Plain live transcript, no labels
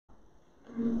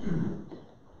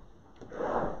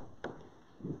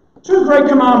Two great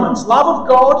commandments: love of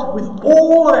God with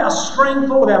all of our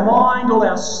strength, all of our mind, all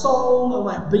our soul, all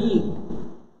our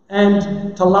being,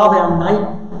 and to love our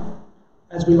neighbour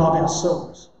as we love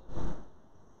ourselves.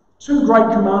 Two great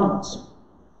commandments.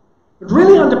 But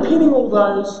really underpinning all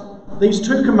these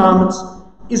two commandments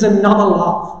is another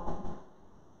love.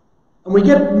 And we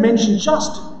get it mentioned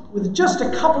with just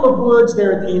a couple of words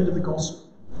there at the end of the gospel.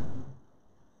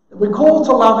 That we're called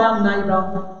to love our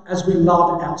neighbour as we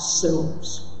love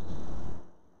ourselves.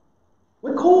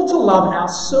 We're called to love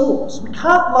ourselves. We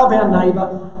can't love our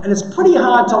neighbour, and it's pretty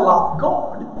hard to love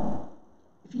God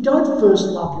if you don't first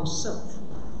love yourself.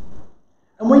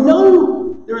 And we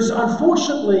know there is,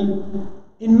 unfortunately,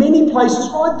 in many places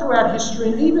right throughout history,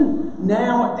 and even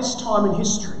now at this time in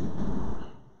history,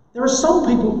 there are some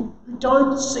people who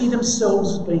don't see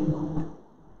themselves as being good.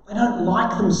 They don't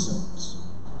like themselves.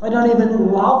 They don't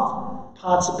even love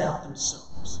parts about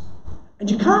themselves. And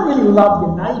you can't really love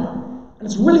your neighbour, and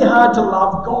it's really hard to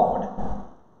love God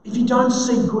if you don't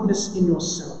see goodness in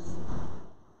yourself.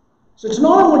 So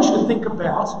tonight I want you to think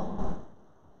about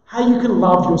how you can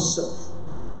love yourself.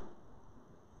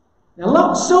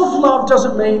 Now, self-love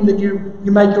doesn't mean that you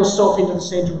make yourself into the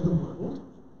centre of the world,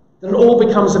 that it all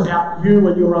becomes about you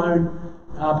and your own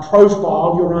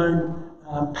profile, your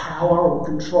own power or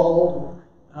control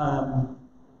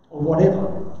or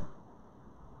whatever.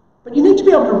 But you need to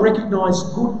be able to recognise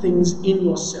good things in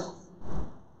yourself.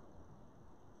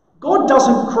 God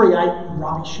doesn't create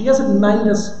rubbish. He hasn't made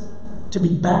us to be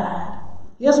bad.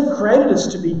 He hasn't created us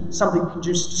to be something you can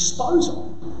just dispose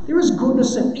of. There is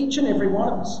goodness in each and every one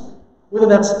of us, whether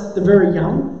that's the very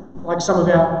young, like some of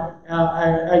our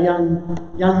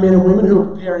young men and women who are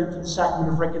preparing for the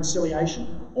sacrament of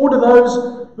reconciliation, or to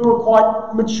those who are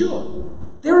quite mature.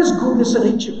 There is goodness in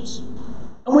each of us.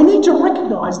 And we need to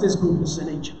recognise there's goodness in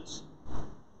each of us.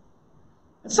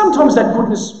 And sometimes that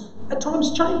goodness at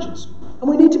times changes. And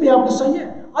we need to be able to say,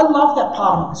 yeah, I love that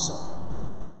part of myself.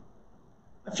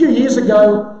 A few years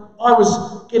ago, I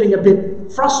was getting a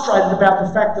bit frustrated about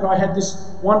the fact that I had this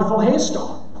wonderful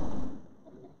hairstyle.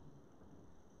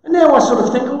 And now I sort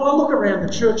of think, well, I look around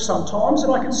the church sometimes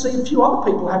and I can see a few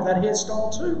other people have that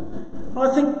hairstyle too. And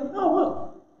I think, oh,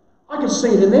 well, I can see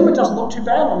it in them. It doesn't look too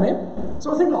bad on them.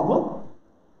 So I think, oh, well,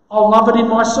 I'll love it in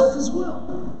myself as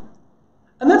well.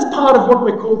 And that's part of what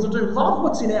we're called to do. Love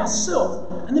what's in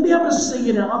ourselves and then be able to see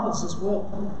it in others as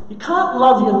well. You can't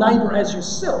love your neighbour as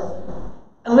yourself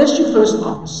unless you first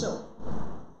love yourself.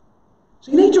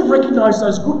 So you need to recognise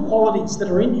those good qualities that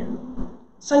are in you.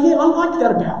 Say, yeah, I like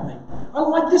that about me. I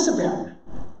like this about me.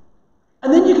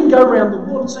 And then you can go around the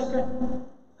world and say, okay,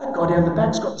 that guy down the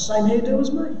back's got the same hairdo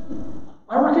as me.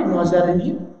 I recognise that in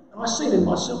him, and I see it in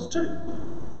myself too.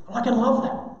 And I can love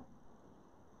that.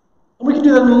 And we can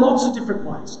do that in lots of different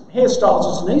ways.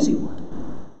 Hairstyles is an easy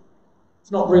one.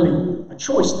 It's not really a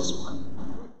choice, this one.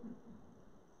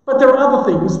 But there are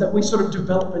other things that we sort of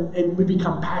develop and we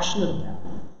become passionate about.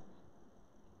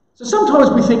 So sometimes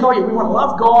we think, oh yeah, we want to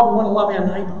love God, we want to love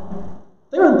our neighbour.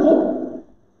 They're important.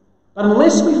 But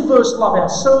unless we first love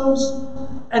ourselves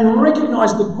and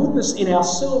recognise the goodness in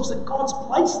ourselves that God's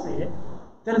placed there,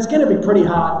 then it's going to be pretty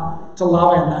hard to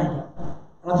love our neighbour.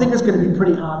 And I think it's going to be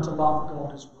pretty hard to love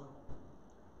God as well.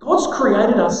 God's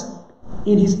created us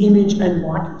in his image and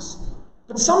likeness.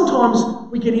 But sometimes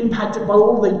we get impacted by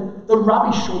all the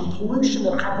rubbish or pollution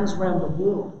that happens around the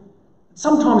world. And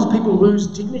sometimes people lose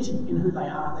dignity in who they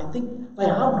are. They think they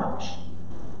are rubbish.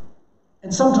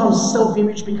 And sometimes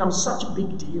self-image becomes such a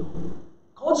big deal.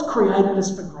 God's created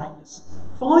us for greatness.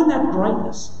 Find that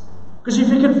greatness. Because if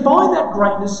you can find that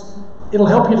greatness, it'll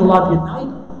help you to love your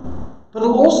neighbour. But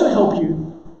it'll also help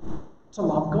you to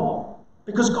love God.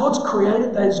 Because God's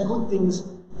created those good things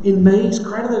in me. He's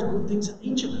created those good things in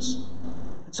each of us.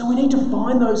 And so we need to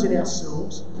find those in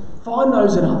ourselves, find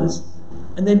those in others,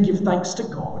 and then give thanks to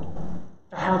God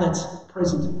for how that's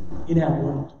present in our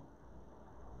world.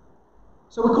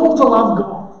 So we're called to love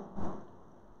God,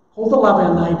 called to love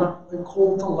our neighbour, we're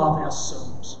called to love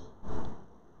ourselves.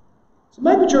 So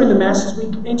maybe during the Mass, as we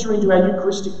enter into our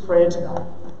Eucharistic prayer today,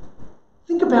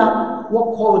 think about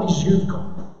what qualities you've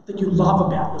got that you love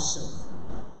about yourself.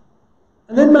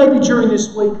 And then maybe during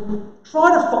this week,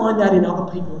 try to find that in other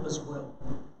people as well.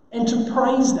 And to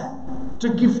praise that, to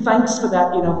give thanks for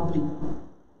that in other people.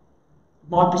 It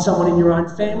might be someone in your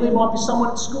own family, it might be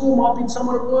someone at school, it might be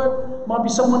someone at work, it might be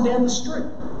someone down the street.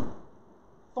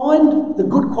 Find the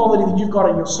good quality that you've got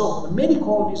in yourself, the many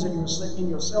qualities in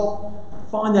yourself,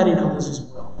 find that in others as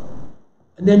well.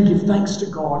 And then give thanks to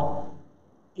God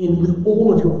with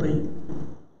all of your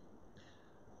being.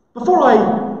 Before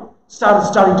I started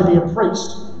studying to be a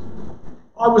priest,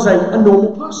 I was a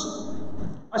normal person.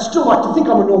 I still like to think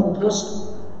I'm a normal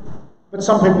person, but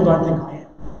some people don't think I am.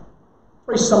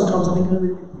 Very sometimes I think I'm a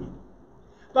little bit weird.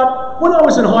 But when I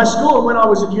was in high school and when I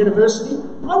was at university,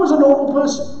 I was a normal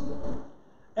person.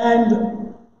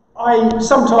 And I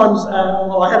sometimes,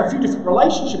 I had a few different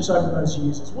relationships over those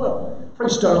years as well.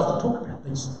 Priests don't often talk about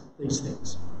these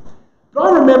things. But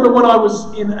I remember when I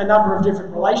was in a number of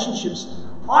different relationships,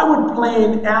 I would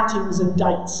plan outings and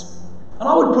dates. And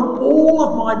I would put all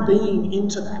of my being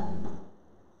into that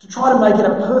to try to make it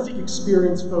a perfect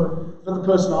experience for the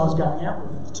person I was going out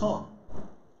with at the time.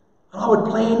 And I would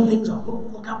plan things, I'd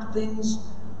look up things.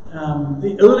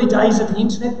 The early days of the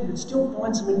internet, you could still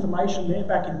find some information there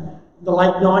back in the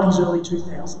late 90s, early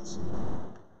 2000s.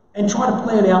 And try to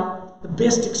plan out the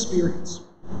best experience.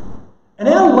 And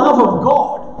our love of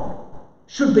God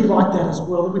should be like that as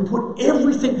well, that we put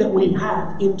everything that we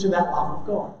have into that love of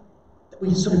God. That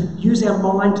we sort of use our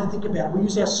mind to think about it. We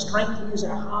use our strength, we use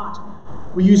our heart,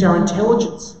 we use our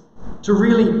intelligence to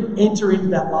really enter into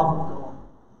that love of God.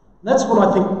 And that's what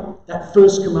I think that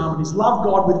first commandment is. Love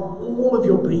God with all of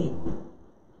your being.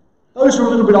 Those who are a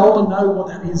little bit older know what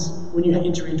that is when you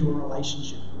enter into a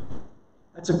relationship.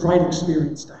 That's a great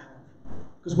experience to have.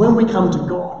 Because when we come to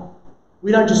God,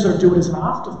 we don't just sort of do it as an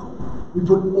afterthought. We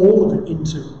put all of it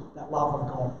into that love of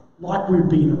God, like we would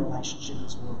be in a relationship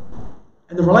as well.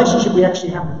 And the relationship we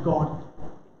actually have with God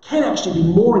can actually be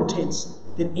more intense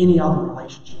than any other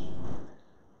relationship.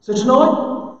 So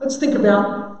tonight, let's think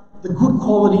about the good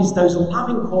qualities, those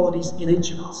loving qualities in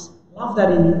each of us. Love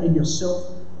that in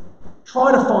yourself.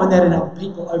 Try to find that in other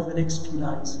people over the next few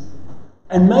days.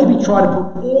 And maybe try to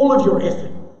put all of your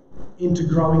effort into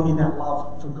growing in that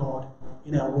love for God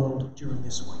in our world during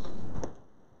this week.